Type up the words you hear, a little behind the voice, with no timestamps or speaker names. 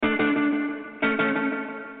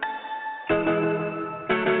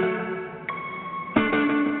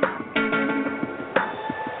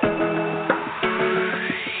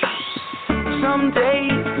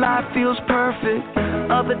feels perfect.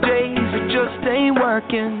 Other days it just ain't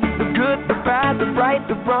working. The good, the bad, the right,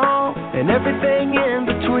 the wrong, and everything in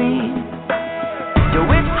between. Yo,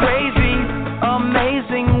 it's crazy,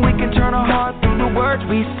 amazing. We can turn our heart through the words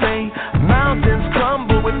we say. Mountains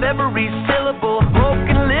crumble with every syllable. Hope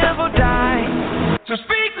can live or die. So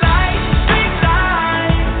speak life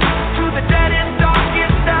to the deadest,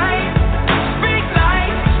 darkest night. Speak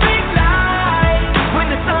life when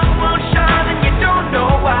the sun won't shine and you don't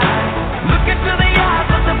know why. Look into the eyes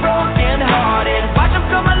of the broken hearted. Watch them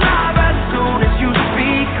come alive as soon as you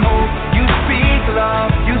speak hope. You speak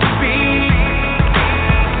love. You speak.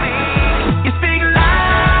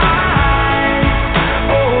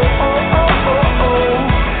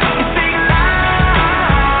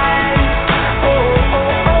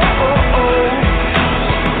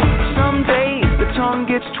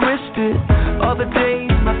 Gets twisted. Other days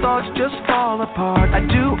my thoughts just fall apart. I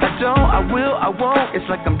do, I don't, I will, I won't. It's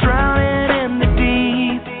like I'm drowning in the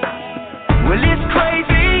deep. Well, it's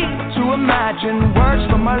crazy to imagine words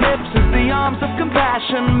from my lips as the arms of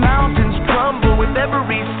compassion. Mountains crumble with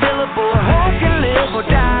every syllable. Hope can live or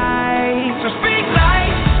die. So speak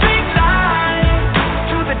life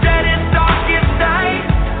to the deadest, darkest night.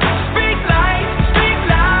 Speak life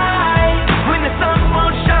when the sun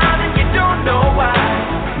won't shine and you don't know why.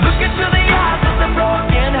 To the eyes of the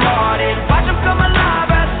broken hearted. Watch them come alive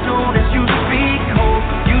as soon as you speak hope.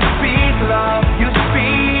 You speak love. You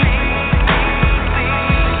speak.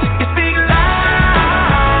 You speak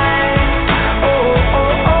life. Oh,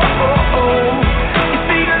 oh, oh, oh, oh. You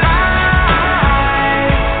speak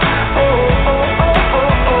life. Oh, oh, oh,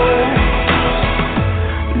 oh, oh.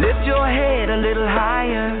 Lift your head a little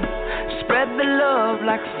higher. Spread the love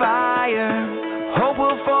like fire. Hope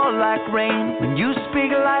will fall like rain when you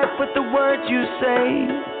speak life with the words you say.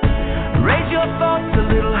 Raise your thoughts a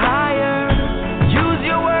little higher. Use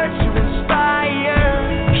your words to inspire.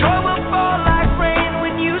 Joy will fall like rain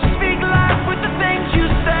when you speak life with the things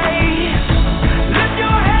you say. Lift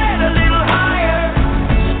your head a little higher.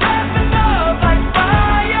 Spread the love like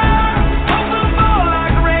fire. Hope will fall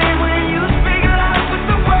like rain when you speak life with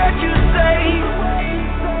the words you say.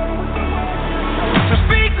 So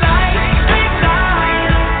speak life.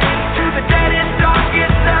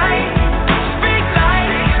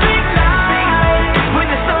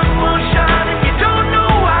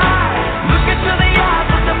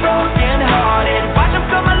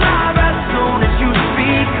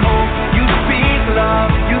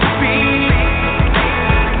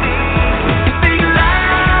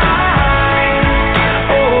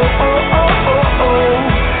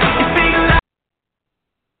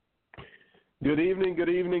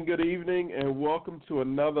 Good evening, and welcome to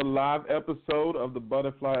another live episode of the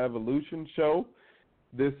Butterfly Evolution Show.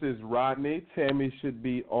 This is Rodney. Tammy should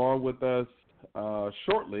be on with us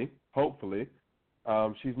shortly, hopefully.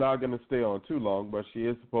 She's not going to stay on too long, but she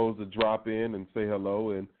is supposed to drop in and say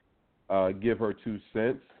hello and give her 2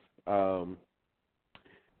 cents. Some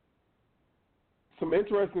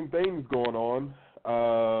interesting things going on.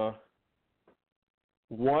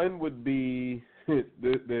 One would be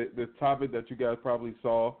the topic that you guys probably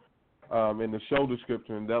saw in the show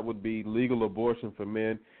description. That would be legal abortion for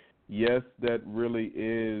men. Yes, that really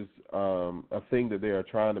is a thing that they are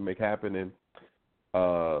trying to make happen in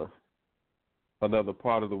another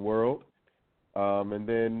part of the world. And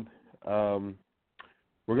then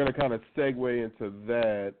we're going to kind of segue into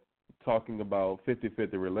that, talking about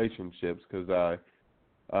 50-50 relationships, because I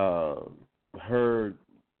heard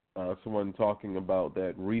someone talking about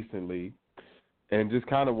that recently, and just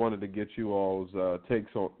kind of wanted to get you all's take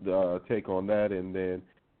on that, and then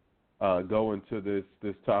go into this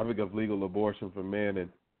topic of legal abortion for men.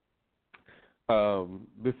 And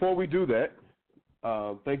before we do that,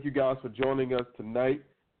 thank you guys for joining us tonight.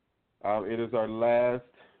 It is our last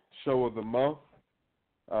show of the month.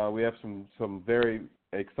 We have some very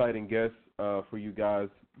exciting guests for you guys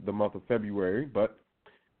the month of February. But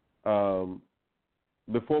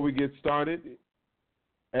before we get started,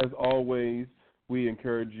 as always, we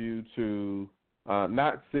encourage you to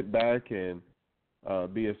not sit back and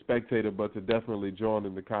be a spectator, but to definitely join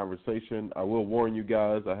in the conversation. I will warn you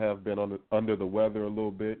guys, I have been under the weather a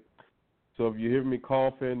little bit. So if you hear me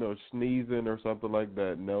coughing or sneezing or something like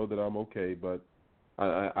that, know that I'm okay. But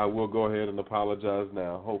I will go ahead and apologize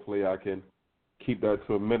now. Hopefully I can keep that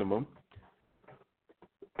to a minimum.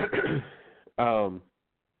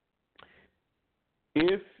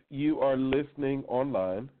 If you are listening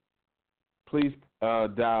online, please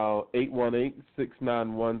dial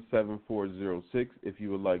 818-691-7406 if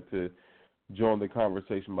you would like to join the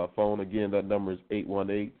conversation by phone. Again, that number is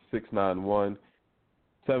 818-691-7406.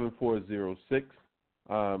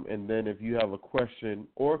 And then if you have a question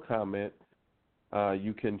or comment,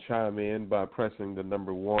 you can chime in by pressing the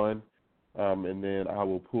number 1, and then I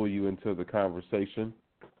will pull you into the conversation.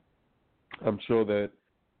 I'm sure that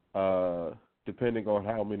depending on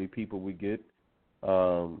how many people we get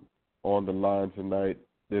on the line tonight,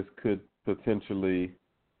 this could potentially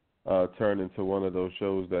turn into one of those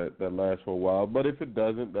shows that lasts for a while. But if it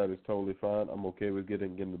doesn't, that is totally fine. I'm okay with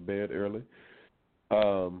getting into bed early.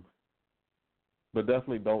 But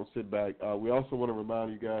definitely don't sit back. We also want to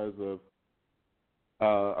remind you guys of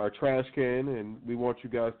our trash can, and we want you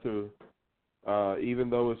guys to, even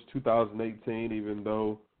though it's 2018, even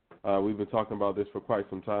though we've been talking about this for quite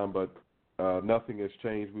some time, but nothing has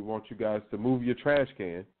changed, we want you guys to move your trash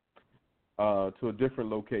can to a different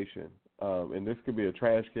location. And this could be a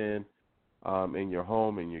trash can in your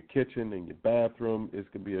home, in your kitchen, in your bathroom. This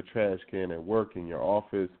could be a trash can at work, in your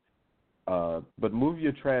office. But move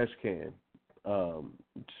your trash can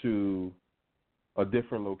to a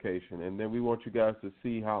different location. And then we want you guys to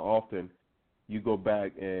see how often you go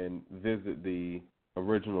back and visit the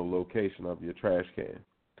original location of your trash can.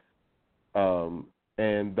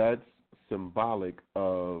 And that's symbolic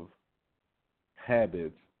of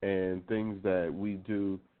habits and things that we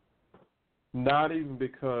do, not even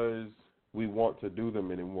because we want to do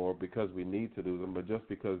them anymore, because we need to do them, but just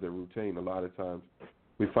because they're routine. A lot of times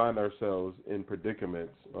we find ourselves in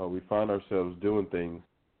predicaments, we find ourselves doing things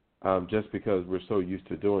just because we're so used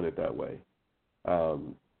to doing it that way.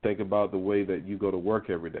 Think about the way that you go to work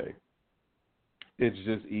every day. It's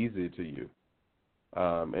just easy to you.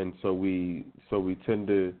 And so we tend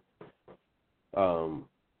to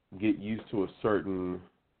get used to a certain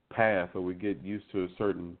path, or we get used to a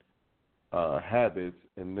certain habits,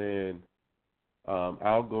 and then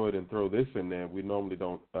I'll go ahead and throw this in there. We normally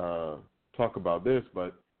don't talk about this,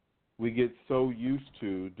 but we get so used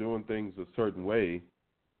to doing things a certain way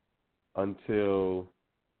until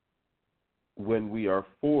when we are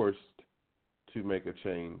forced to make a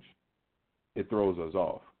change, it throws us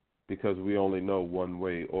off because we only know one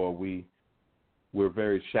way, or we're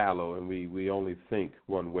very shallow and we only think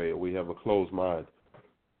one way, or we have a closed mind.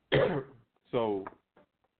 So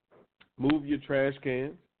move your trash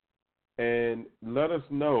cans and let us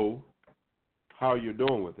know how you're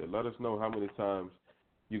doing with it. Let us know how many times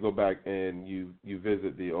you go back and you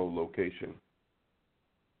visit the old location.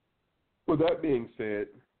 With that being said,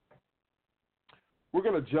 we're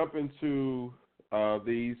going to jump into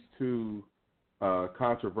these two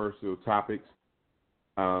controversial topics.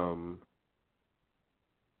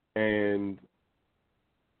 And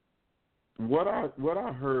what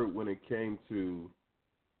I heard when it came to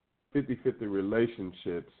 50-50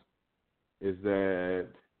 relationships is that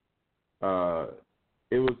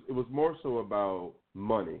it was more so about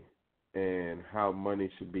money and how money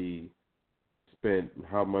should be spent,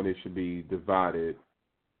 how money should be divided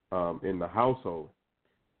in the household.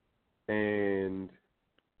 And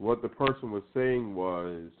what the person was saying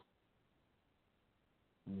was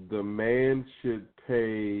the man should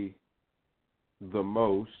pay the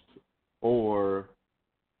most, or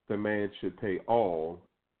the man should pay all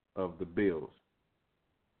of the bills.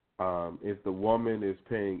 If the woman is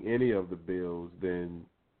paying any of the bills, then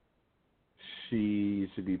she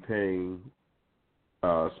should be paying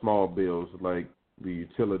small bills like the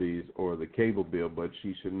utilities or the cable bill, but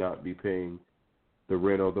she should not be paying the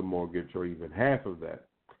rent or the mortgage or even half of that.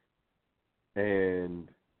 And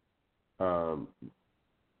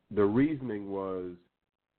the reasoning was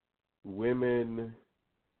women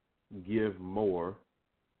give more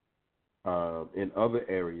in other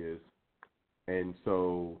areas, and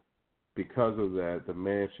so because of that, the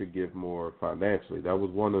man should give more financially. That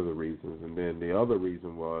was one of the reasons. And then the other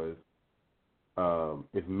reason was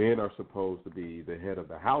if men are supposed to be the head of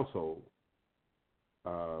the household,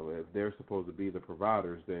 if they're supposed to be the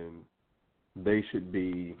providers, then they should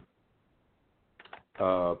be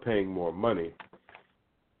paying more money.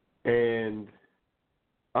 And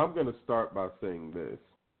I'm going to start by saying this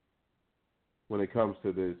when it comes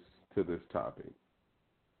to this topic.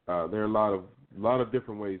 There are a lot of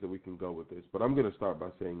different ways that we can go with this, but I'm going to start by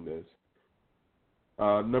saying this.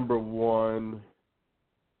 Number one,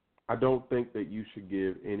 I don't think that you should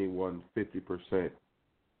give anyone 50%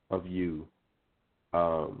 of you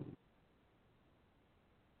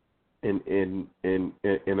in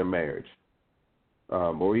a marriage,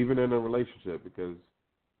 or even in a relationship, because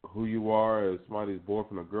who you are as somebody's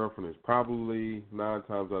boyfriend or girlfriend is probably 9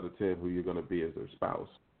 times out of 10 who you're going to be as their spouse.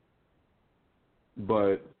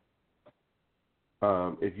 But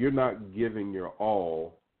if you're not giving your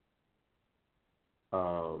all,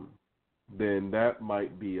 then that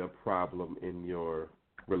might be a problem in your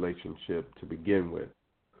relationship to begin with.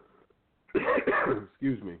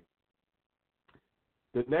 Excuse me.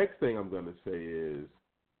 The next thing I'm going to say is,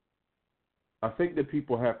 I think that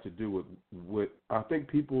people have to do with I think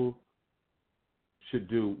people should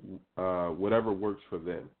do whatever works for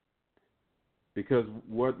them. Because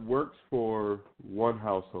what works for one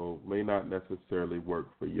household may not necessarily work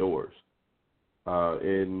for yours.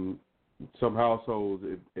 In some households,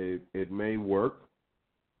 it may work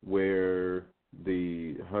where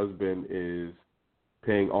the husband is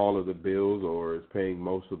paying all of the bills or is paying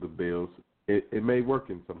most of the bills. It may work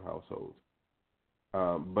in some households.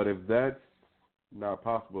 But if that's not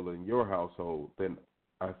possible in your household, then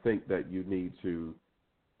I think that you need to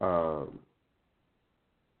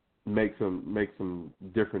make some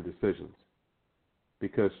different decisions.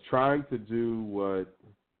 Because trying to do what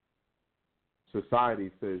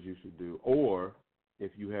society says you should do, or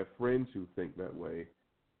if you have friends who think that way,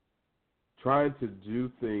 trying to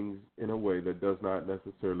do things in a way that does not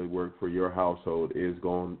necessarily work for your household is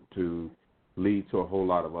going to lead to a whole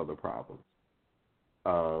lot of other problems.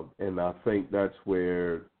 And I think that's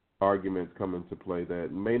where arguments come into play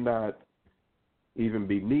that may not even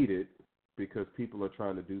be needed because people are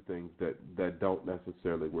trying to do things that don't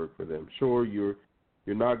necessarily work for them. Sure, you're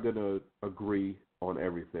not going to agree on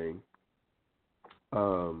everything.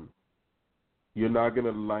 You're not going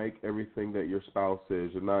to like everything that your spouse says.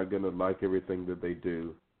 You're not going to like everything that they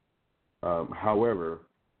do. However,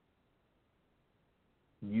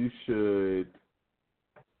 you should,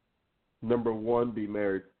 number one, be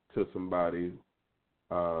married to somebody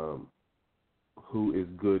who is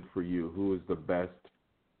good for you, who is the best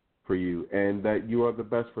for you, and that you are the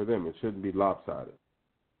best for them. It shouldn't be lopsided.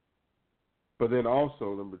 But then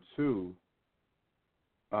also, number two,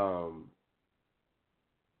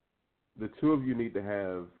 the two of you need to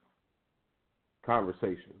have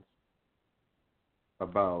conversations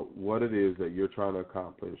about what it is that you're trying to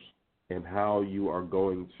accomplish and how you are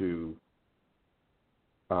going to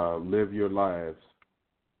live your lives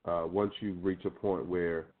once you reach a point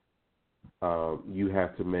where you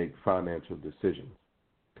have to make financial decisions.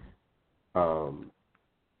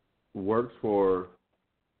 Works for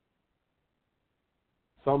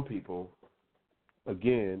some people.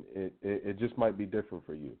 Again, it just might be different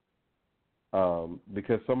for you.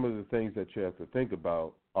 Because some of the things that you have to think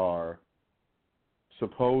about are,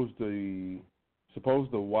 suppose the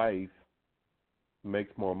wife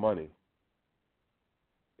makes more money.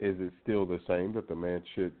 Is it still the same that the man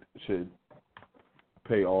should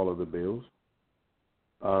pay all of the bills?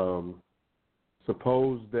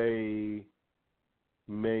 Suppose they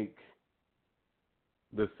make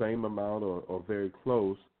the same amount or very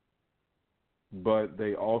close, but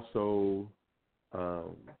they also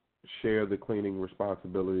share the cleaning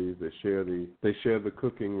responsibilities. They share the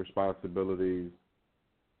cooking responsibilities.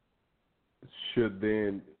 Should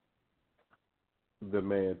then the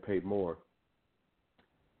man pay more?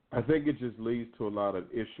 I think it just leads to a lot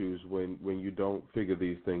of issues when you don't figure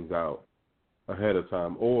these things out ahead of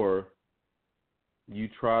time, or you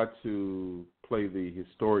try to play the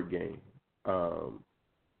historic game.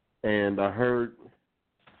 And I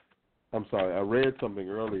read something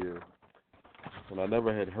earlier, and I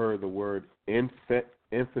never had heard the word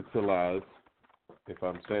infantilize, if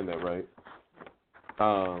I'm saying that right.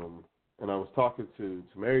 And I was talking to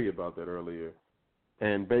Mary about that earlier,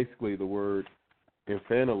 and basically the word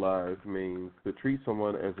infantilize means to treat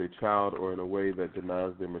someone as a child or in a way that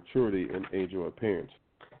denies their maturity in age or appearance.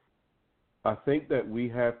 I think that we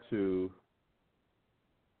have to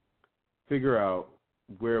figure out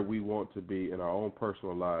where we want to be in our own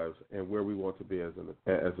personal lives and where we want to be as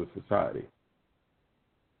a society.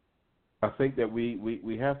 I think that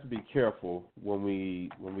we have to be careful when we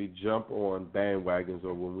jump on bandwagons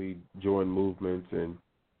or when we join movements and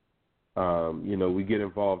we get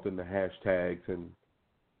involved in the hashtags and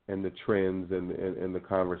the trends and the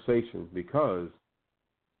conversations, because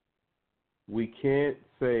we can't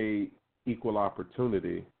say equal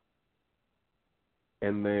opportunity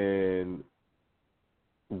and then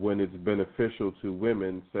when it's beneficial to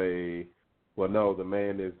women say, well, no, the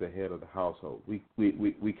man is the head of the household. We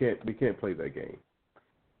can't play that game.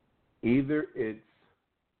 Either it's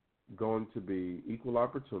going to be equal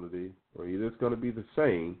opportunity, or either it's going to be the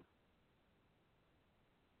same,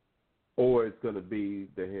 or it's going to be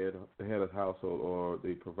the head of the household or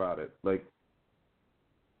the provider. Like,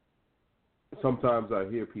 sometimes I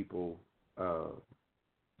hear people,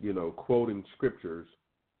 quoting scriptures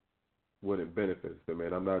when it benefits them.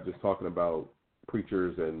 And I'm not just talking about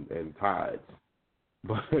preachers and tithes,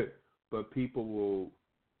 but people will,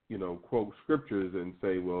 quote scriptures and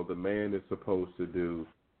say, well, the man is supposed to do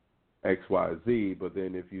X, Y, Z. But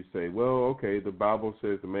then if you say, well, okay, the Bible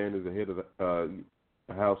says the man is the head of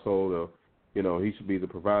the household, or he should be the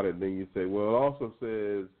provider. And then you say, well, it also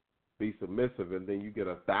says be submissive, and then you get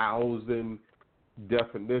 1,000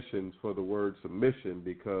 definitions for the word submission,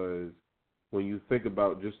 because when you think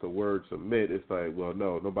about just the word submit, it's like, well,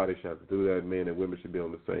 no, nobody should have to do that. Men and women should be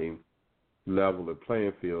on the same level of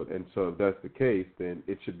playing field. And so if that's the case, then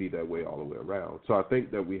it should be that way all the way around. So I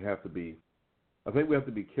think that we have to be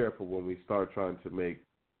careful when we start trying to make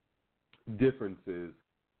differences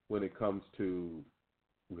when it comes to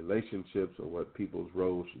relationships or what people's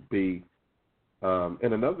roles should be.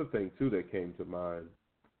 And another thing, too, that came to mind,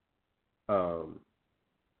 I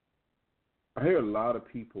hear a lot of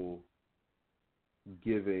people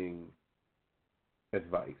giving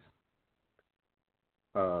advice.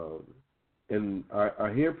 And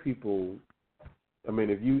I hear people, I mean,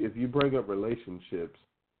 if you bring up relationships,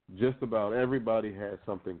 just about everybody has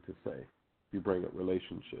something to say if you bring up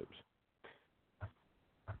relationships.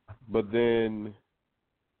 But then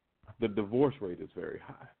the divorce rate is very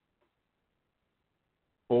high.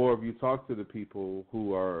 Or if you talk to the people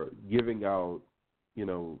who are giving out,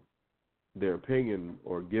 their opinion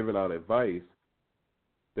or giving out advice,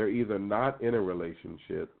 they're either not in a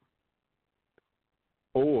relationship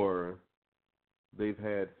or they've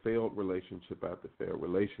had failed relationship after failed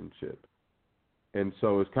relationship. And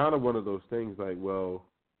so it's kind of one of those things like, well,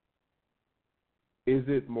 is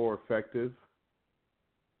it more effective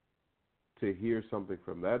to hear something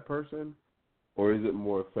from that person, or is it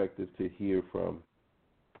more effective to hear from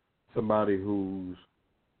somebody who's,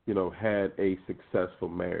 had a successful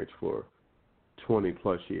marriage for 20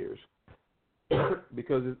 plus years?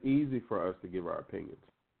 Because it's easy for us to give our opinions.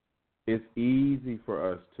 It's easy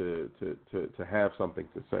for us to have something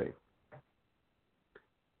to say.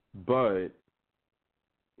 But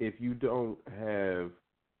if you don't have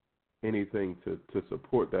anything to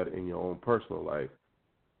support that in your own personal life,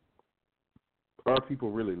 are people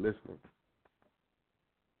really listening?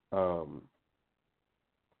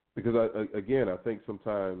 Because, I think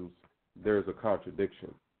sometimes there's a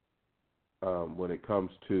contradiction when it comes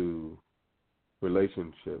to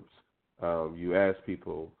relationships. You ask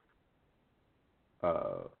people,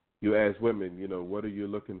 you ask women, what are you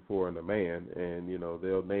looking for in a man? And,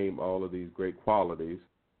 they'll name all of these great qualities,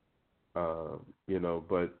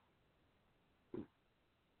 but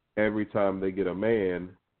every time they get a man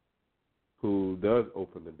who does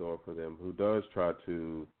open the door for them, who does try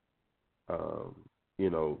to,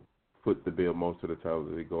 foot the bill most of the time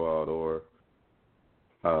that they go out, or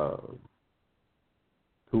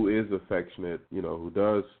who is affectionate, who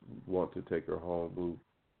does want to take her home,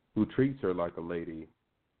 who treats her like a lady.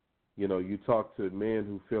 You talk to men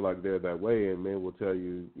who feel like they're that way, and men will tell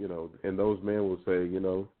you, and those men will say,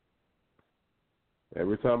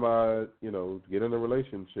 every time I, get in a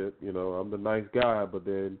relationship, I'm the nice guy, but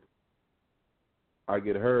then I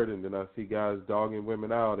get hurt, and then I see guys dogging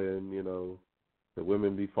women out, and, the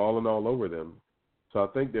women be falling all over them. So I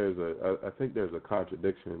think there's a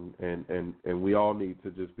contradiction, and we all need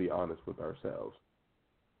to just be honest with ourselves.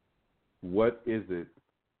 What is it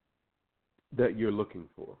that you're looking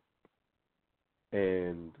for?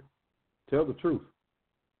 And tell the truth.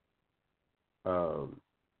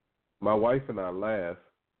 My wife and I laugh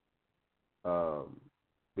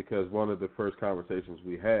because one of the first conversations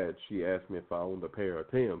we had, she asked me if I owned a pair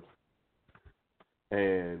of Timbs.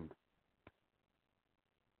 And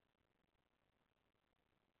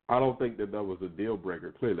I don't think that was a deal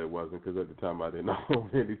breaker. Clearly it wasn't, because at the time I didn't own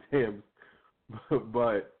any Timbs.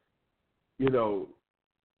 But, and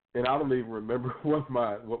I don't even remember what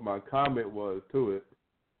my comment was to it.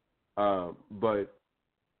 But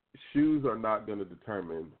shoes are not going to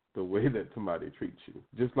determine the way that somebody treats you.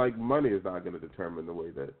 Just like money is not going to determine the way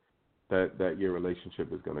that your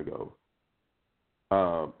relationship is going to go.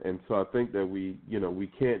 And so I think that we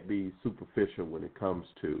can't be superficial when it comes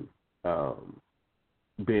to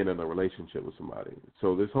being in a relationship with somebody.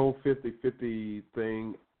 So this whole 50-50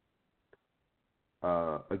 thing,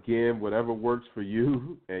 again, whatever works for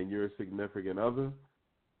you and your significant other,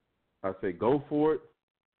 I say go for it,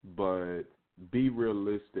 but be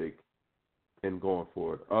realistic in going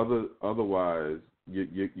for it. Otherwise,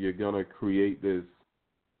 you're going to create this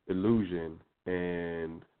illusion,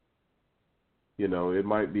 and it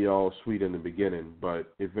might be all sweet in the beginning,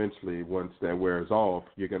 but eventually, once that wears off,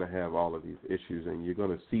 you're going to have all of these issues, and you're going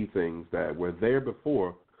to see things that were there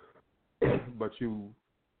before, but you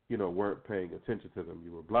weren't paying attention to them.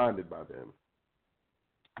 You were blinded by them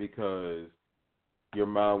because your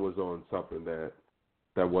mind was on something that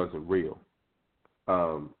wasn't real.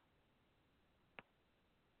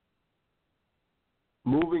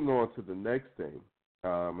 moving on to the next thing,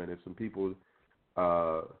 and if some people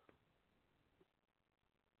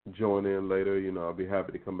join in later, I'll be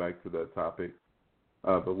happy to come back to that topic.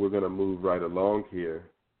 But we're going to move right along here.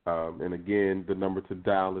 And again, the number to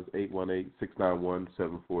dial is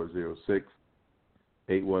 818-691-7406,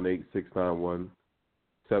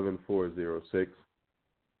 818-691-7406.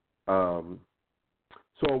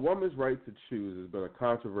 So a woman's right to choose has been a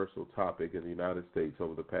controversial topic in the United States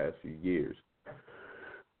over the past few years.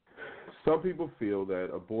 Some people feel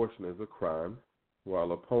that abortion is a crime,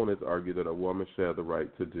 while opponents argue that a woman should have the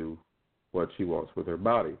right to do what she wants with her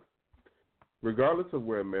body. Regardless of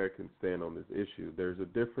where Americans stand on this issue, there's a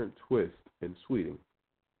different twist in Sweden.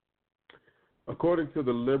 According to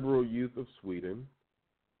the Liberal Youth of Sweden,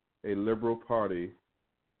 a liberal party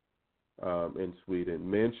in Sweden,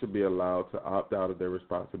 men should be allowed to opt out of their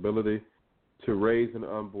responsibility to raise an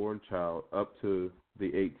unborn child up to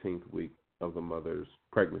the 18th week of the mother's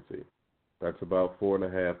pregnancy. That's about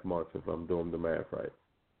 4.5 months if I'm doing the math right.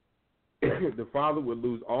 The father would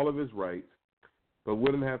lose all of his rights, but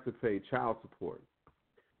wouldn't have to pay child support.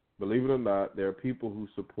 Believe it or not, there are people who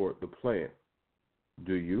support the plan.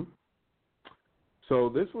 Do you? So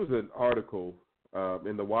this was an article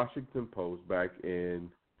in the Washington Post back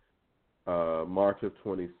in March of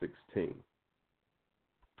 2016.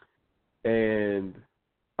 And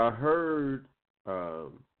I heard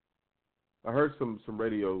some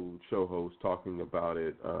radio show hosts talking about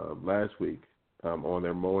it last week on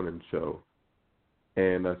their morning show,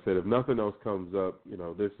 and I said if nothing else comes up,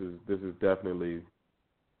 this is definitely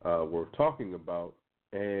worth talking about.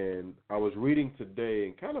 And I was reading today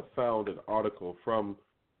and kind of found an article from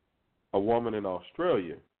a woman in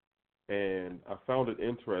Australia, and I found it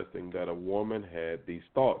interesting that a woman had these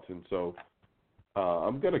thoughts. And so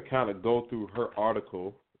I'm going to kind of go through her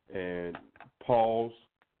article and pause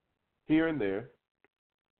here and there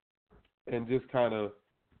and just kind of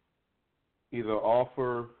either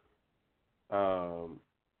offer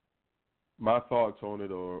my thoughts on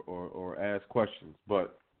it or ask questions.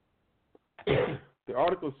 But the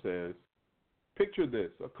article says, picture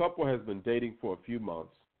this. A couple has been dating for a few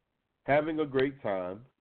months, having a great time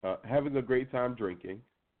drinking,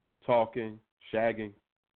 talking, shagging,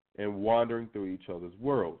 and wandering through each other's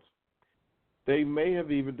worlds. They may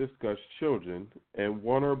have even discussed children, and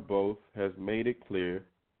one or both has made it clear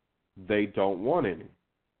they don't want any.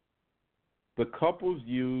 The couple's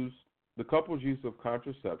use of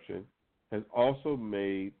contraception has also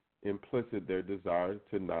made implicit their desire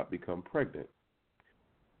to not become pregnant.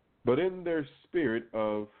 But in their spirit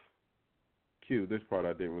of this part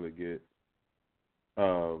I didn't really get.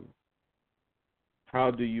 How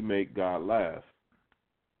do you make God laugh?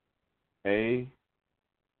 A,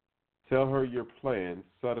 tell her your plans.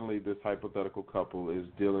 Suddenly this hypothetical couple is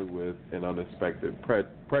dealing with an unexpected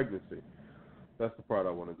pregnancy. That's the part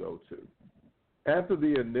I want to go to. After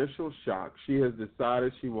the initial shock, she has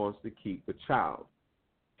decided she wants to keep the child.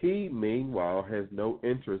 He, meanwhile, has no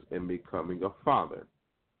interest in becoming a father.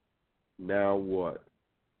 Now what?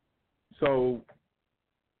 So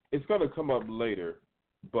it's going to come up later,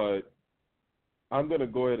 but I'm going to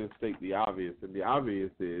go ahead and state the obvious. And the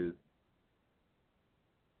obvious is,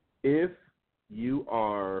 if you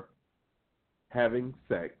are having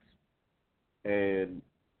sex and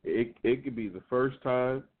it could be the first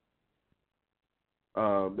time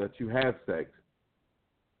that you have sex,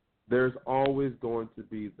 there's always going to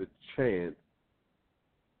be the chance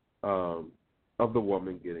of the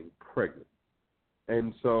woman getting pregnant.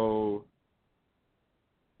 And so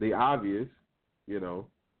the obvious,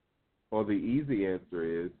 or the easy answer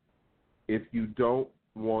is, if you don't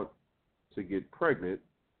want to get pregnant,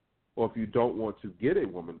 or if you don't want to get a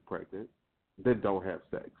woman pregnant, then don't have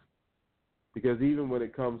sex. Because even when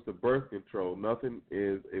it comes to birth control, nothing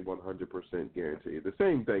is a 100% guarantee. The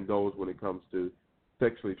same thing goes when it comes to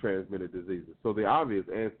sexually transmitted diseases. So the obvious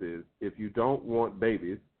answer is, if you don't want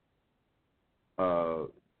babies,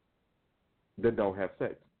 then don't have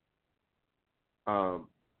sex.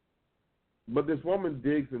 But this woman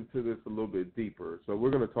digs into this a little bit deeper, so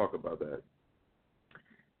we're going to talk about that.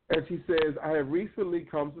 And she says, I have recently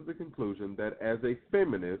come to the conclusion that as a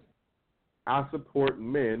feminist, I support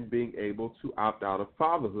men being able to opt out of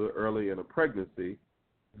fatherhood early in a pregnancy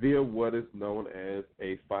via what is known as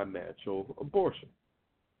a financial abortion.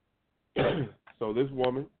 So this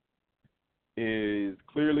woman is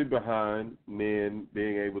clearly behind men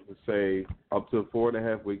being able to say up to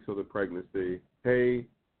 4.5 weeks of the pregnancy, hey,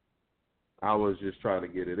 I was just trying to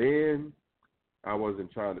get it in. I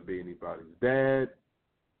wasn't trying to be anybody's dad.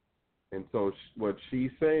 And so what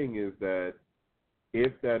she's saying is that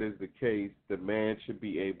if that is the case, the man should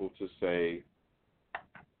be able to say,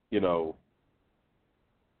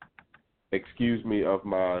 excuse me of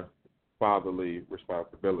my fatherly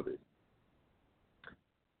responsibilities.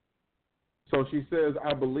 So she says,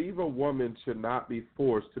 I believe a woman should not be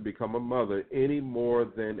forced to become a mother any more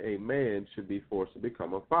than a man should be forced to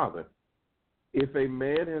become a father. If a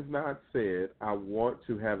man has not said, I want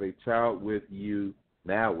to have a child with you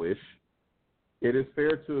nowish, it is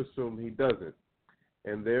fair to assume he doesn't,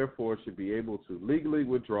 and therefore should be able to legally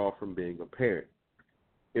withdraw from being a parent.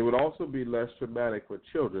 It would also be less traumatic for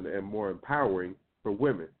children and more empowering for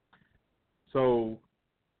women. So,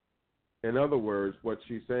 in other words, what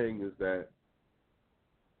she's saying is that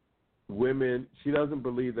she doesn't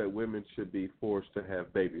believe that women should be forced to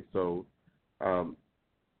have babies. So,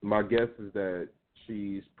 my guess is that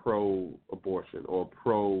she's pro-abortion or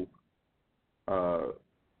pro-woman's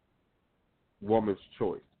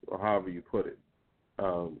choice, or however you put it.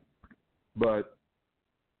 But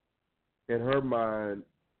in her mind,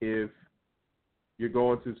 if you're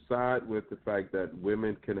going to side with the fact that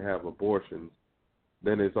women can have abortions,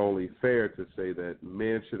 then it's only fair to say that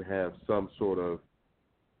men should have some sort of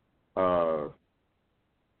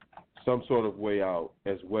way out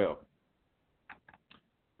as well.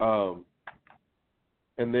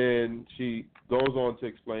 And then she goes on to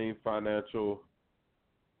explain financial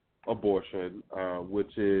abortion,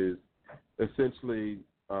 which is essentially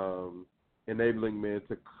enabling men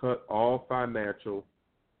to cut all financial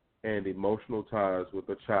and emotional ties with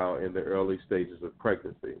a child in the early stages of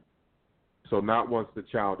pregnancy. So not once the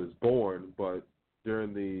child is born, but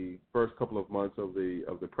during the first couple of months of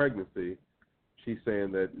the pregnancy, she's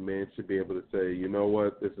saying that men should be able to say, you know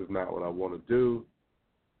what, this is not what I want to do.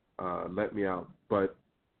 Let me out. But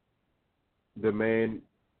the man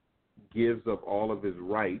gives up all of his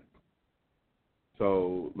rights.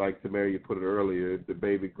 So, like Tamara, you put it earlier, if the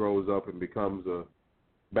baby grows up and becomes a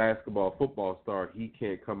basketball, football star, he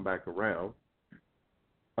can't come back around.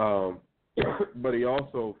 But he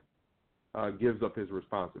also gives up his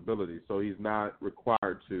responsibility. So he's not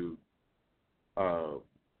required to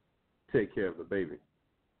take care of the baby.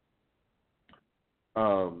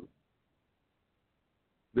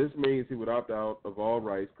 This means he would opt out of all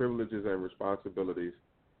rights, privileges, and responsibilities.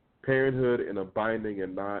 Parenthood in a binding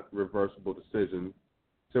and not reversible decision,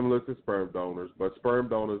 similar to sperm donors, but sperm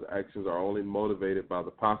donors' actions are only motivated by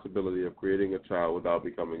the possibility of creating a child without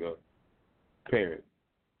becoming a parent.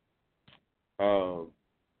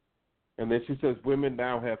 And then she says women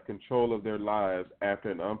now have control of their lives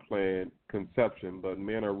after an unplanned conception, but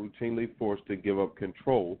men are routinely forced to give up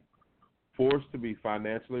control, forced to be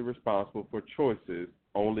financially responsible for choices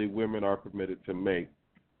only women are permitted to make,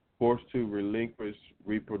 forced to relinquish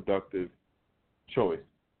reproductive choice.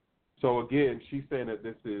 So again, she's saying that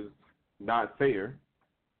this is not fair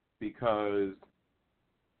because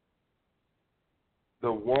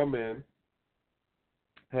the woman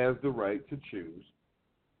has the right to choose,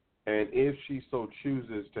 and if she so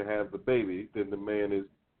chooses to have the baby, then the man is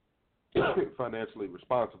financially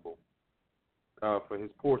responsible for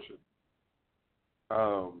his portion.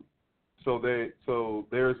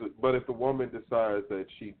 But if the woman decides that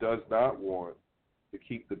she does not want to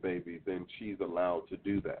keep the baby, then she's allowed to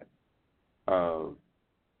do that.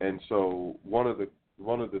 And so one of the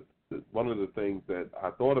things that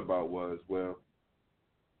I thought about was, well,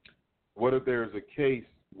 what if there's a case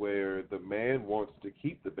where the man wants to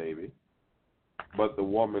keep the baby, but the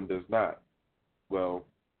woman does not? Well,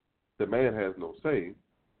 the man has no say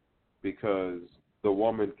because the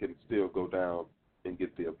woman can still go down and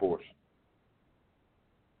get the abortion.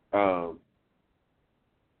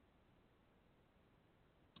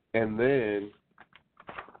 And then,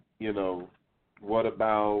 what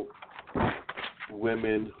about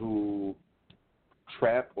women who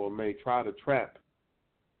trap or may try to trap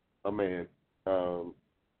a man?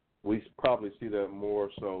 We probably see that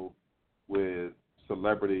more so with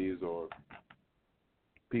celebrities or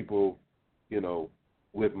people,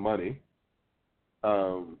 with money.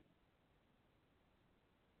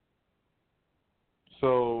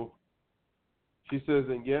 So she says,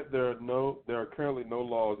 and yet there are currently no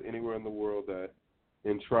laws anywhere in the world that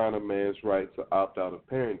enshrine a man's right to opt out of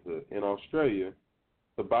parenthood. In Australia,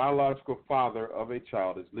 the biological father of a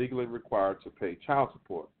child is legally required to pay child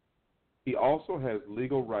support. He also has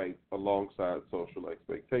legal rights alongside social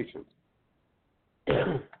expectations.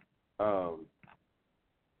 And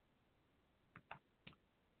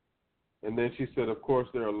then she said, of course,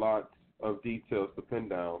 there are lots of details to pin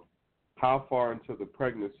down. How far into the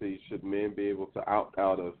pregnancy should men be able to opt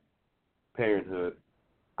out of parenthood?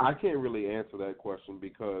 I can't really answer that question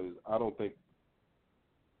because I don't think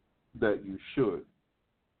that you should.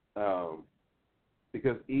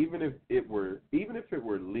 Because even if it were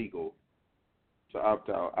legal to opt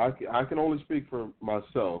out, I can only speak for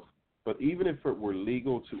myself, but even if it were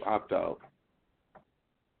legal to opt out,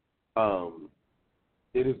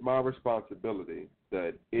 it is my responsibility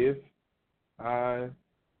that if I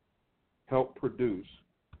help produce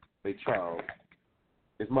a child,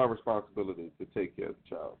 it's my responsibility to take care of the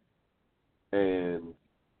child. And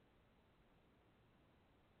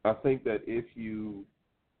I think that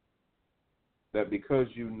because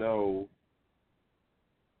you know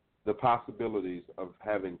the possibilities of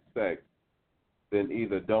having sex, then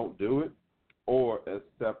either don't do it or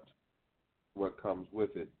accept what comes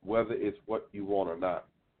with it, whether it's what you want or not.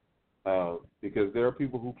 Because there are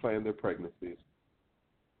people who plan their pregnancies,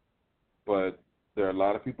 but there are a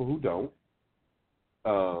lot of people who don't.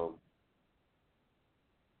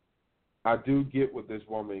 I do get what this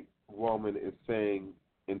woman is saying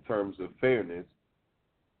in terms of fairness.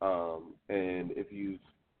 And if you've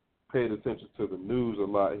paid attention to the news a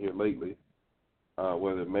lot here lately,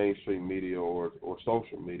 whether mainstream media or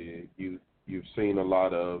social media, you've seen a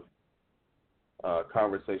lot of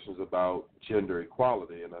conversations about gender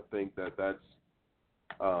equality, and I think that's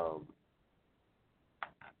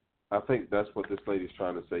what this lady's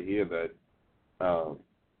trying to say here. That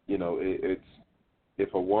it's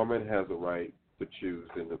if a woman has a right to choose,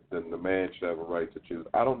 then the man should have a right to choose.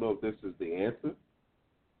 I don't know if this is the answer,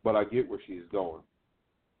 but I get where she's going.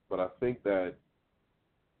 But I think that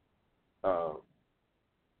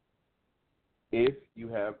if you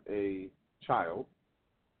have a child,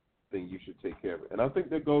 then you should take care of it. And I think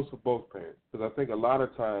that goes for both parents, because I think a lot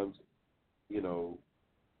of times,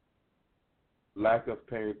 lack of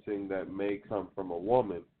parenting that may come from a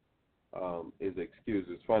woman is excused.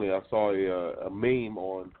 It's funny, I saw a meme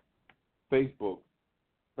on Facebook.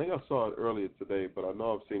 I think I saw it earlier today, but I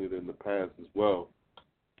know I've seen it in the past as well.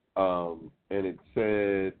 And it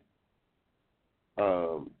said,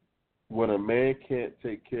 when a man can't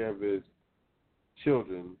take care of his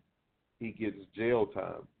children, he gets jail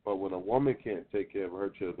time. But when a woman can't take care of her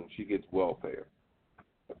children, she gets welfare.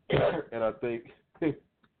 And I think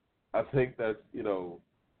that's,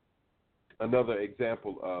 another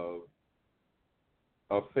example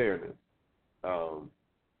of fairness.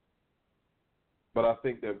 But I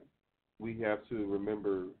think that we have to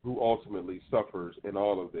remember who ultimately suffers in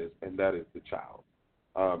all of this, and that is the child.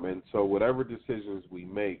 And so whatever decisions we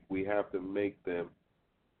make, we have to make them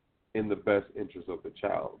in the best interest of the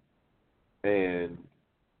child. And,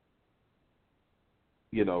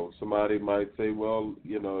 somebody might say, well,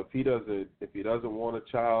 if he doesn't want a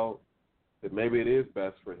child, then maybe it is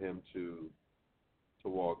best for him to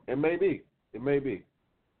walk. It may be.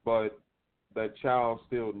 But that child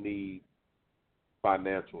still needs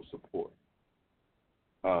financial support.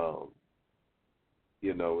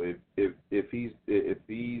 If he's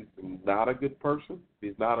not a good person, if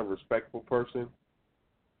he's not a respectful person,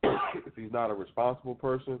 if he's not a responsible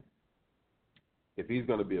person, if he's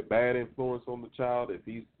going to be a bad influence on the child, if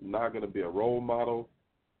he's not going to be a role model,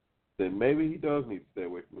 then maybe he does need to stay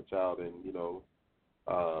away from the child. And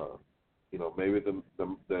maybe the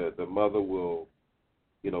mother will,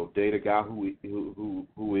 date a guy who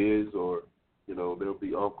is, or there'll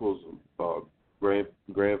be uncles,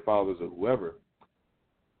 grandfathers, or whoever.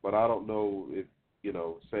 But I don't know if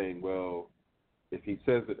saying, well, if he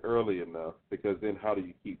says it early enough, because then how do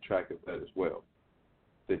you keep track of that as well?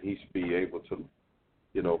 Then he should be able to,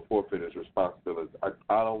 forfeit his responsibilities.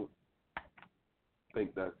 I don't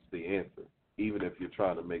think that's the answer, even if you're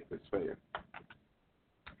trying to make this fair.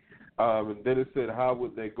 And then it said, how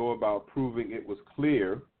would they go about proving it was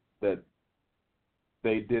clear that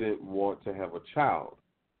they didn't want to have a child?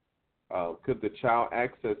 Could the child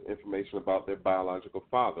access information about their biological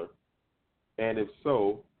father? And if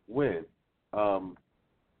so, when?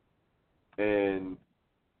 And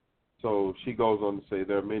so she goes on to say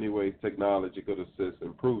there are many ways technology could assist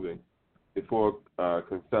in proving before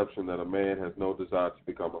conception that a man has no desire to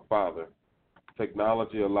become a father.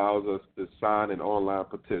 Technology allows us to sign an online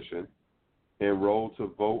petition, enroll to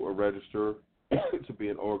vote or register to be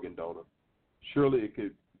an organ donor. Surely it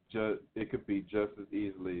could just as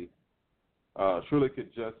easily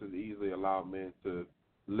allow men to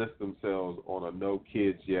list themselves on a no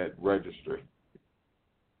kids yet registry.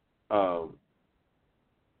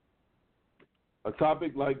 A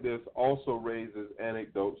topic like this also raises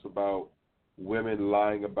anecdotes about women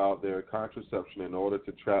lying about their contraception in order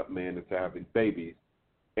to trap men into having babies,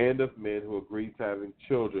 and of men who agree to having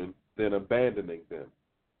children, then abandoning them.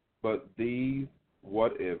 But these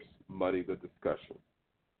what-ifs muddy the discussion.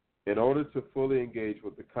 In order to fully engage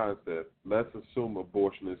with the concept, let's assume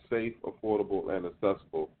abortion is safe, affordable, and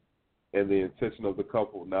accessible. and the intention of the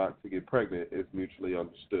couple not to get pregnant is mutually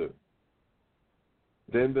understood.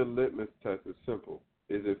 Then the litmus test is simple.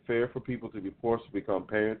 Is it fair for people to be forced to become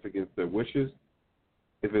parents against their wishes?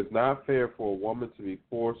 If it's not fair for a woman to be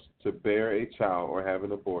forced to bear a child or have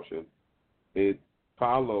an abortion, it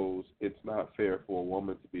follows it's not fair for a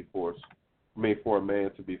woman to be forced, for a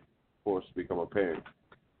man to be forced to become a parent.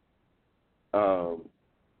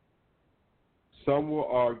 Some will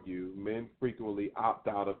argue men frequently opt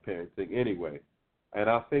out of parenting anyway. And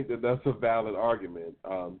I think that that's a valid argument,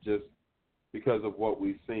 just because of what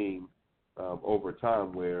we've seen over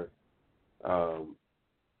time where, there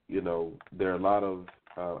are a lot of,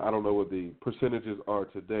 I don't know what the percentages are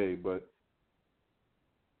today, but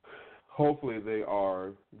hopefully they are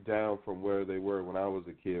down from where they were when I was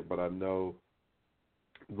a kid. But I know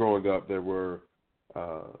growing up there were,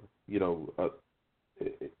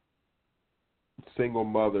 single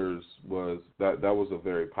mothers that was a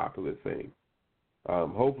very popular thing.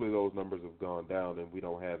 Hopefully those numbers have gone down and we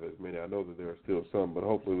don't have as many. I know that there are still some, but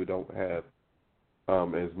hopefully we don't have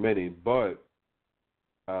as many. But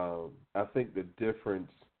I think the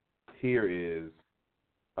difference here is,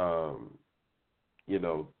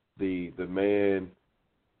 the man,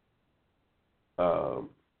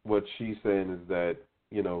 what she's saying is that,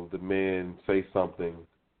 the men say something,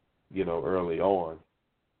 early on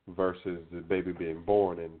versus the baby being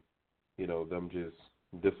born and, them just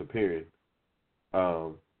disappearing.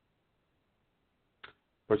 But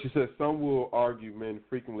she says some will argue men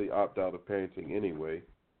frequently opt out of parenting anyway.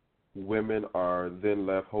 Women are then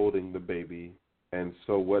left holding the baby, and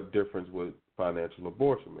so what difference would financial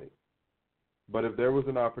abortion make? But if there was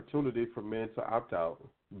an opportunity for men to opt out,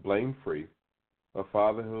 blame-free, of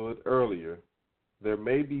fatherhood earlier, there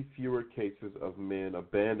may be fewer cases of men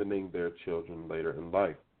abandoning their children later in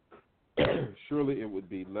life. Surely it would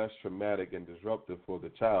be less traumatic and disruptive for the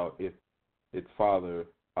child if its father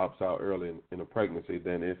opts out early in a pregnancy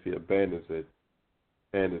than if he abandons it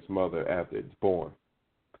and its mother after it's born.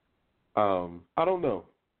 I don't know.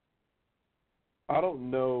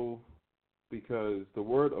 Because the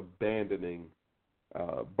word abandoning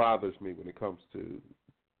bothers me when it comes to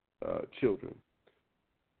children.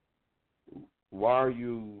 Why is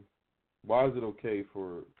it okay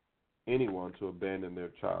for anyone to abandon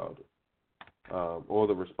their child or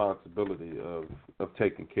the responsibility of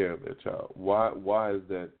taking care of their child? Why is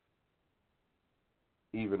that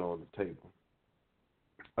even on the table?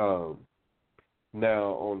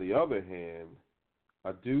 Now, on the other hand,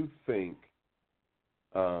 I do think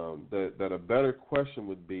that a better question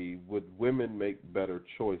would be, would women make better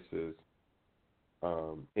choices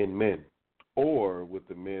in men, or with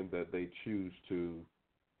the men that they choose to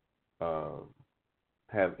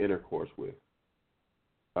have intercourse with?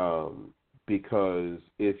 Because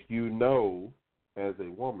if you know as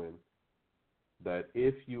a woman that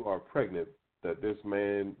if you are pregnant, that this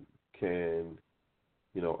man can,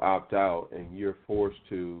 opt out and you're forced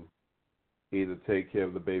to either take care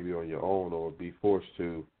of the baby on your own or be forced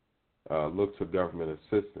to look to government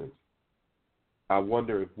assistance, I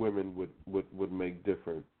wonder if women would make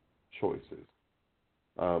different choices.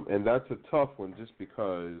 And that's a tough one just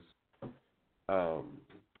because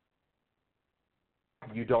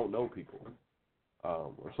you don't know people.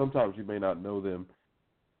 Or sometimes you may not know them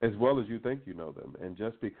as well as you think you know them. And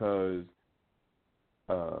just because,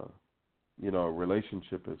 a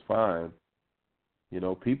relationship is fine,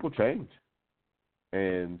 people change.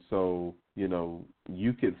 And so,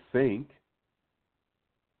 you could think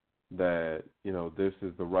that, this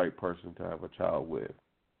is the right person to have a child with.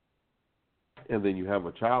 And then you have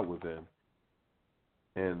a child with them,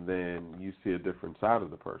 and then you see a different side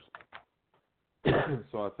of the person.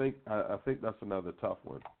 So I think that's another tough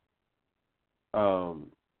one.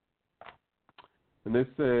 And this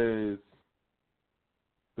says,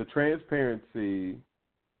 the transparency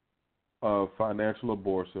of financial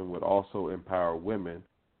abortion would also empower women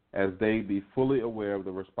as they be fully aware of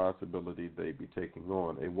the responsibility they be taking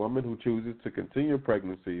on. A woman who chooses to continue a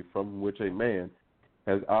pregnancy from which a man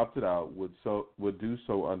has opted out would do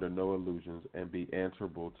so under no illusions and be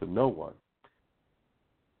answerable to no one.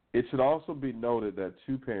 It should also be noted that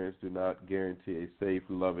two parents do not guarantee a safe,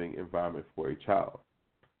 loving environment for a child,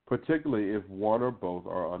 particularly if one or both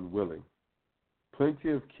are unwilling.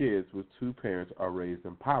 Plenty of kids with two parents are raised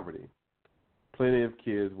in poverty. Plenty of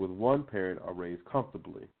kids with one parent are raised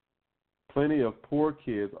comfortably. Plenty of poor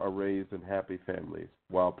kids are raised in happy families,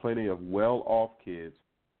 while plenty of well-off kids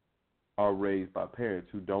are raised by parents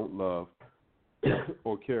who don't love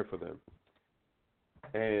or care for them.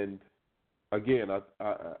 And again,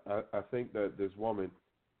 I think that this woman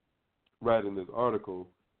writing this article,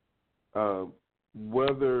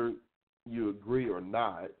 whether you agree or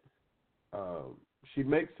not, she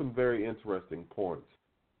makes some very interesting points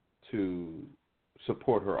to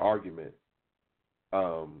support her argument.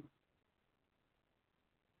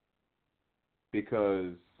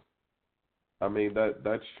 Because I mean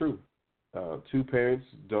that's true. Two parents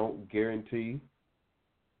don't guarantee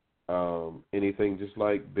anything, just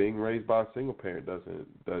like being raised by a single parent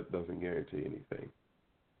doesn't guarantee anything.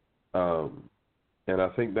 And I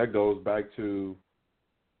think that goes back to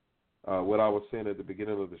what I was saying at the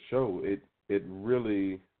beginning of the show. It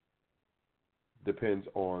really depends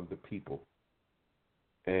on the people,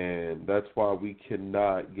 and that's why we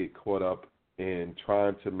cannot get caught up in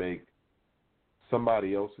trying to make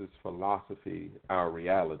somebody else's philosophy our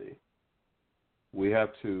reality. We have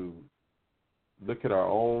to look at our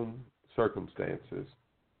own circumstances,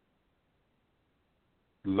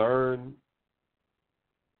 learn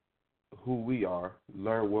who we are,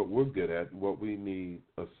 learn what we're good at, what we need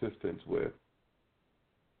assistance with,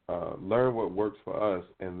 learn what works for us,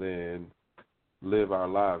 and then live our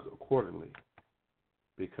lives accordingly.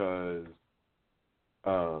 Because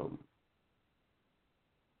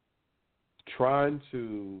trying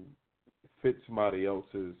to fit somebody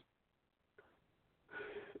else's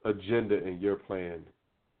agenda in your plan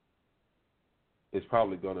is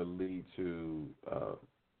probably going to lead to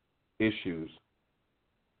issues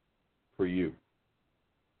for you.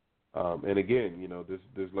 And again, you know,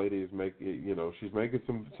 this lady is making, you know, she's making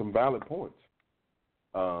some valid points.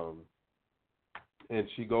 And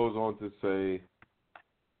she goes on to say,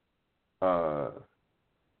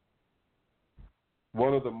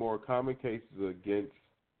 one of the more common cases against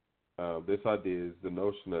this idea is the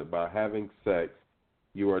notion that by having sex,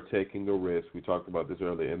 you are taking a risk. We talked about this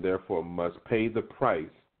earlier, and therefore must pay the price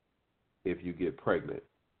if you get pregnant.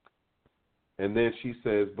 And then she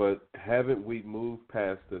says, but haven't we moved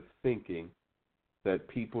past the thinking that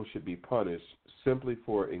people should be punished simply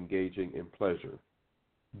for engaging in pleasure?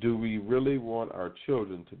 Do we really want our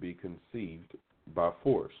children to be conceived by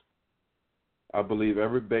force? I believe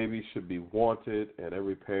every baby should be wanted and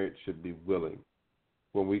every parent should be willing.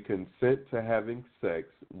 When we consent to having sex,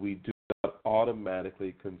 we do not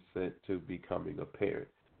automatically consent to becoming a parent.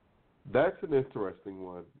 That's an interesting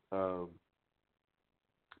one.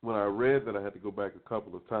 When I read that, I had to go back a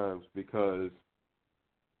couple of times because,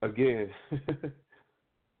 again,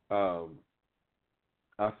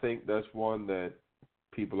 I think that's one that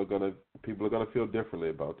people are gonna feel differently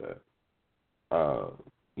about that.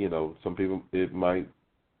 You know, some people it might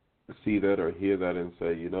see that or hear that and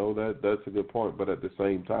say, you know, that's a good point. But at the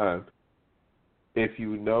same time, if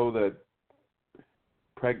you know that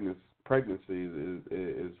pregnancy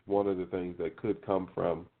is one of the things that could come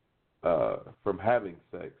from having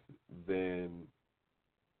sex, then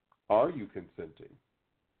are you consenting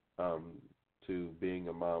to being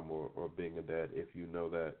a mom or being a dad if you know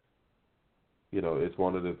that, you know, it's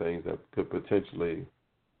one of the things that could potentially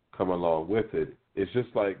come along with it? It's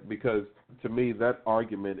just like, because to me that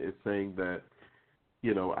argument is saying that,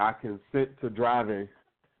 you know, I consent to driving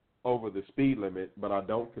over the speed limit, but I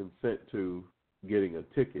don't consent to getting a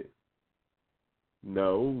ticket.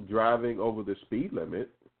 No, driving over the speed limit,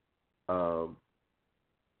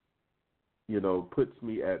 you know, puts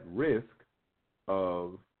me at risk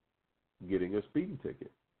of getting a speeding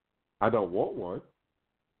ticket. I don't want one.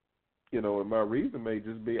 You know, and my reason may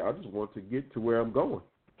just be I just want to get to where I'm going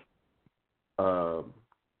a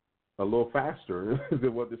little faster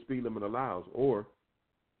than what the speed limit allows, or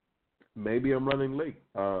maybe I'm running late.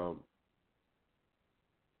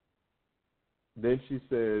 Then she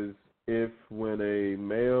says, if when a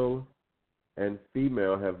male and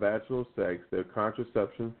female have vaginal sex, their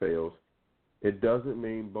contraception fails, it doesn't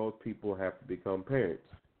mean both people have to become parents.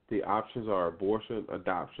 The options are abortion,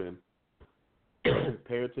 adoption,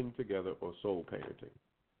 parenting together, or sole parenting.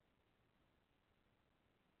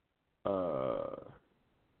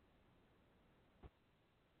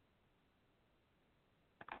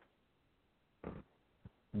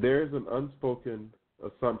 There's an unspoken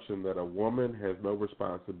assumption that a woman has no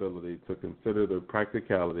responsibility to consider the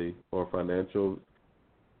practicality or financial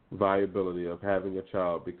viability of having a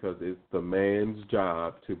child because it's the man's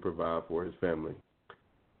job to provide for his family.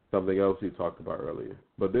 Something else he talked about earlier.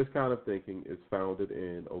 But this kind of thinking is founded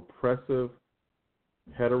in oppressive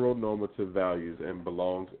heteronormative values and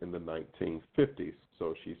belongs in the 1950s,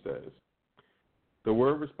 so she says. The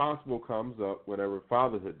word responsible comes up whenever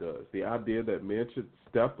fatherhood does. The idea that men should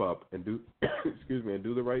step up and do and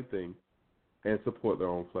do the right thing and support their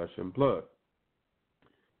own flesh and blood.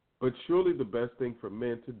 But surely the best thing for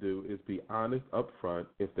men to do is be honest up front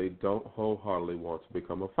if they don't wholeheartedly want to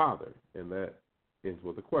become a father. And that ends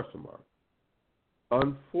with a question mark.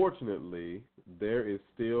 Unfortunately, there is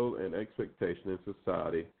still an expectation in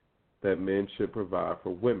society that men should provide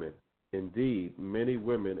for women. Indeed, many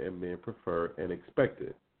women and men prefer and expect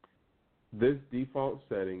it. This default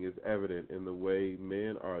setting is evident in the way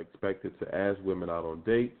men are expected to ask women out on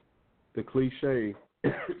dates, the cliche,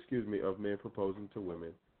 of men proposing to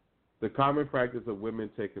women, the common practice of women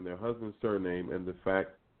taking their husband's surname, and the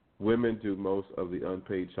fact women do most of the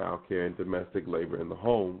unpaid child care and domestic labor in the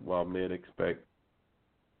home, while men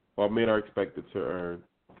are expected to earn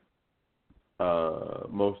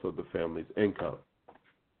most of the family's income.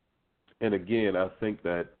 And again, I think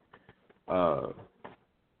that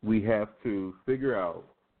we have to figure out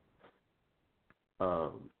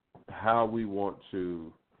how we want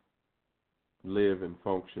to live and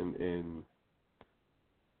function in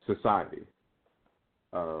society.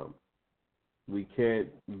 We can't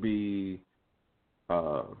be,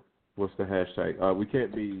 what's the hashtag? We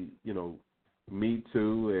can't be, Me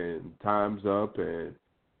Too and Time's Up and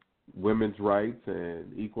women's rights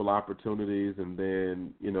and equal opportunities, and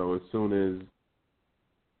then, as soon as,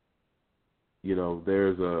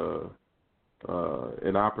 there's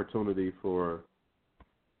an opportunity for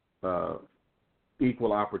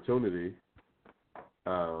equal opportunity,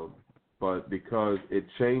 but because it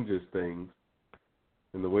changes things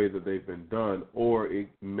in the way that they've been done, or it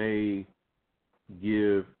may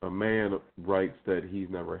give a man rights that he's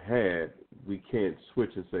never had, we can't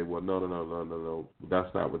switch and say, well, no,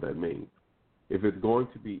 that's not what that means. If it's going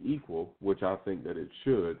to be equal, which I think that it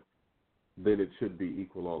should, then it should be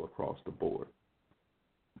equal all across the board.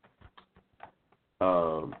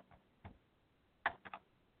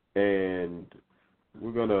 And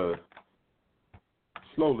we're going to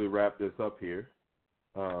slowly wrap this up here.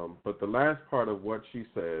 But the last part of what she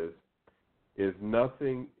says is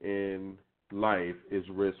nothing in life is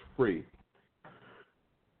risk-free.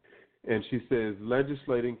 And she says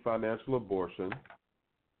legislating financial abortion,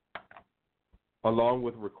 along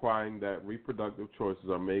with requiring that reproductive choices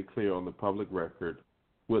are made clear on the public record,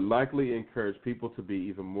 would likely encourage people to be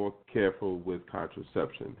even more careful with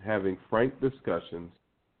contraception. Having frank discussions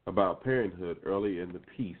about parenthood early in the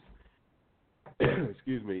piece,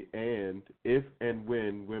 and if and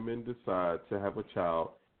when women decide to have a child,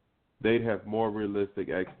 they'd have more realistic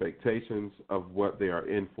expectations of what they are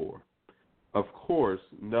in for. Of course,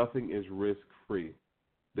 nothing is risk-free.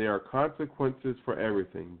 There are consequences for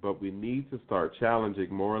everything, but we need to start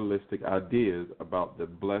challenging moralistic ideas about the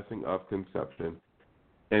blessing of conception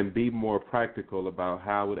and be more practical about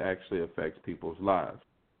how it actually affects people's lives.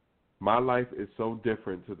 My life is so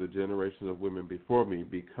different to the generation of women before me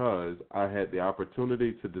because I had the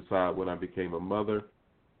opportunity to decide when I became a mother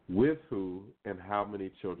with who and how many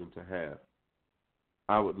children to have.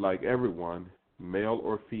 I would like everyone, male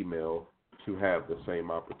or female, to have the same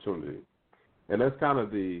opportunity. And that's kind of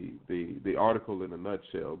the article in a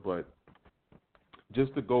nutshell. But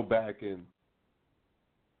just to go back and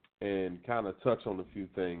kind of touch on a few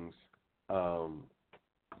things.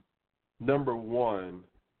 Number one,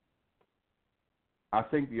 I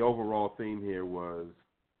think the overall theme here was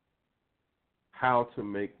how to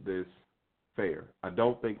make this fair. I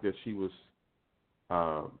don't think that she was,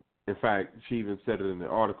 in fact, she even said it in the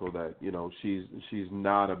article that, she's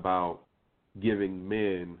not about giving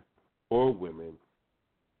men or women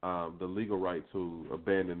the legal right to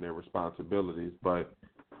abandon their responsibilities, but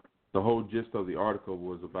the whole gist of the article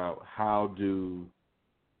was about how do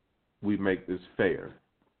we make this fair.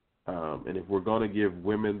 And if we're going to give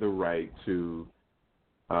women the right to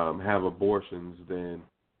have abortions, then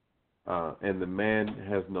and the man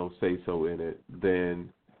has no say-so in it,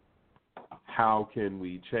 then how can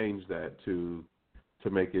we change that to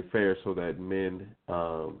make it fair so that men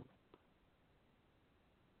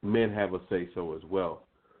have a say-so as well?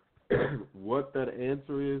 What that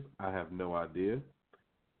answer is, I have no idea.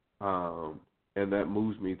 And that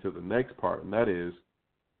moves me to the next part, and that is,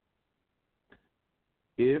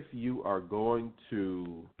 if you are going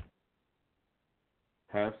to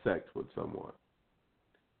have sex with someone,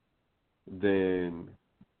 then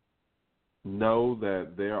know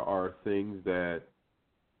that there are things that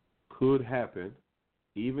could happen,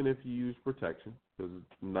 even if you use protection, because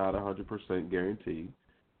it's not 100% guaranteed.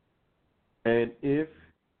 And if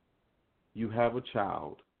you have a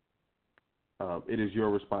child, it is your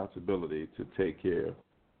responsibility to take care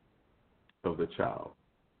of the child.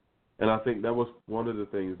 And I think that was one of the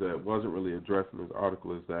things that wasn't really addressed in this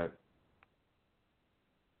article, is that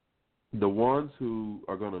the ones who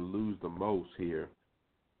are going to lose the most here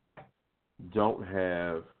don't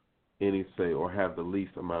have any say or have the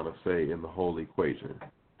least amount of say in the whole equation.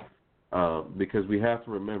 Because we have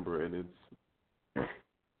to remember, and it's,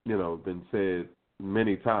 been said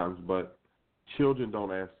many times, but children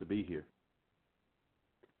don't ask to be here.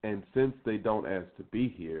 And since they don't ask to be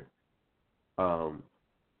here,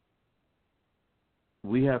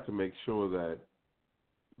 we have to make sure that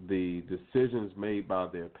the decisions made by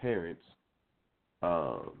their parents,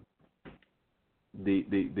 the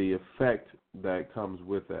effect that comes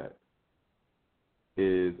with that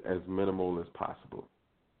is as minimal as possible.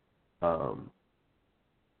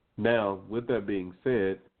 Now, with that being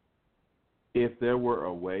said, if there were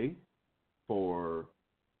a way for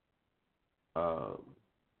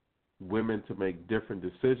women to make different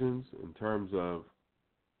decisions in terms of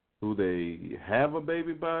who they have a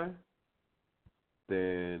baby by,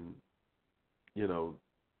 then, you know,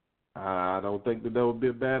 I don't think that would be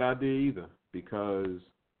a bad idea either, because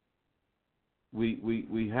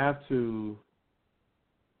we have to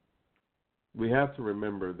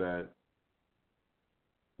remember that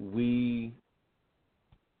we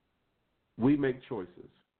make choices,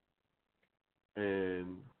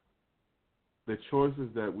 and the choices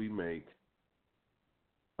that we make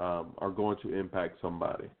are going to impact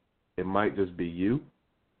somebody. It might just be you.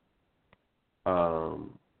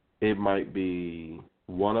 It might be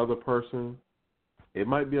one other person. It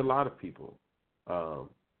might be a lot of people.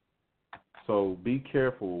 So be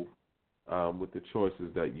careful with the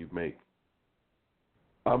choices that you make.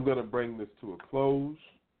 I'm going to bring this to a close.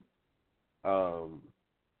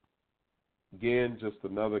 Again, just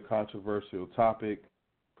another controversial topic.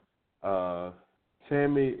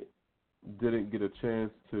 Tammy didn't get a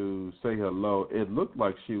chance to say hello. It looked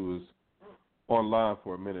like she was online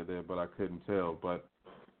for a minute there, but I couldn't tell. But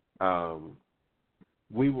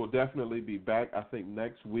we will definitely be back. I think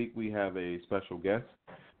next week we have a special guest.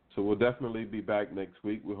 So we'll definitely be back next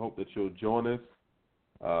week. We hope that you'll join us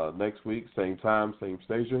next week, same time, same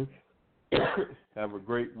station. Have a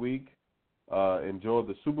great week. Enjoy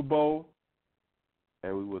the Super Bowl.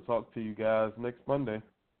 And we will talk to you guys next Monday.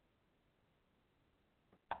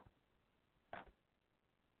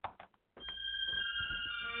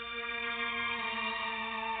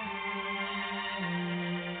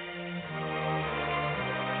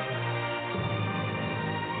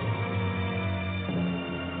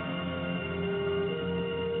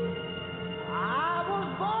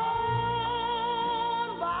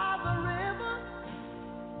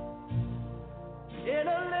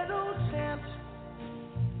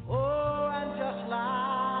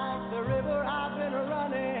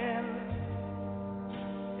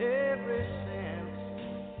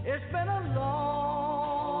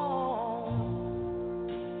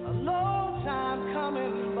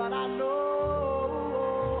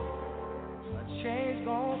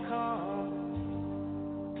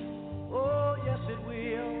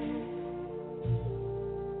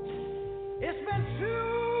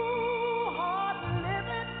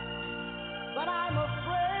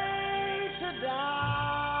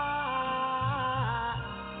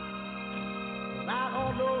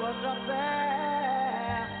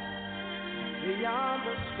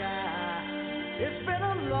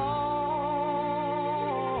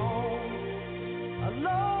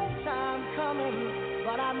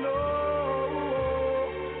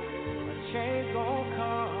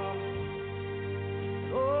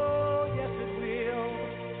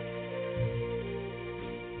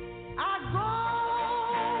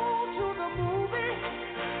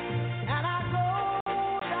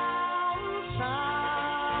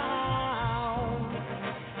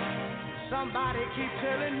 Somebody keep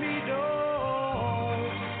telling me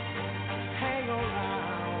don't hang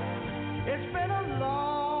around. It's been a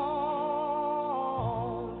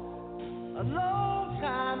long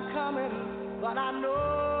time coming, but I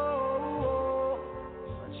know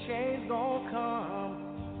a change gonna come.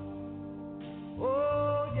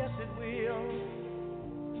 Oh, yes it will.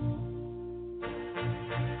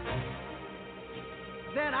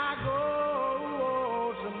 Then I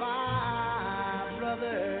go to my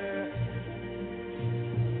brother.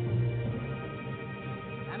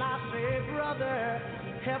 I say, brother,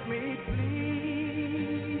 help me please.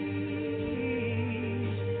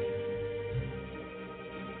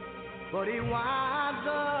 But he winds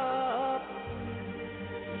up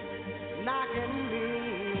knocking me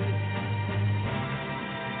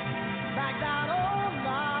back down on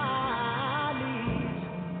my knees.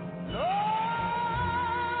 Lord,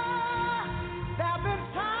 there have been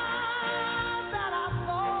times that I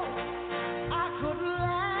thought I couldn't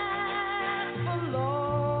last for long.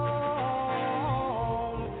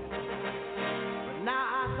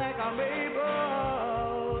 I'm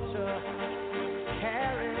able to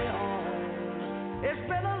carry on. It's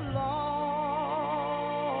been a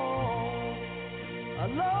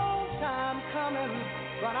long time coming,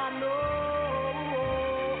 but I know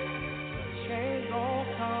change gonna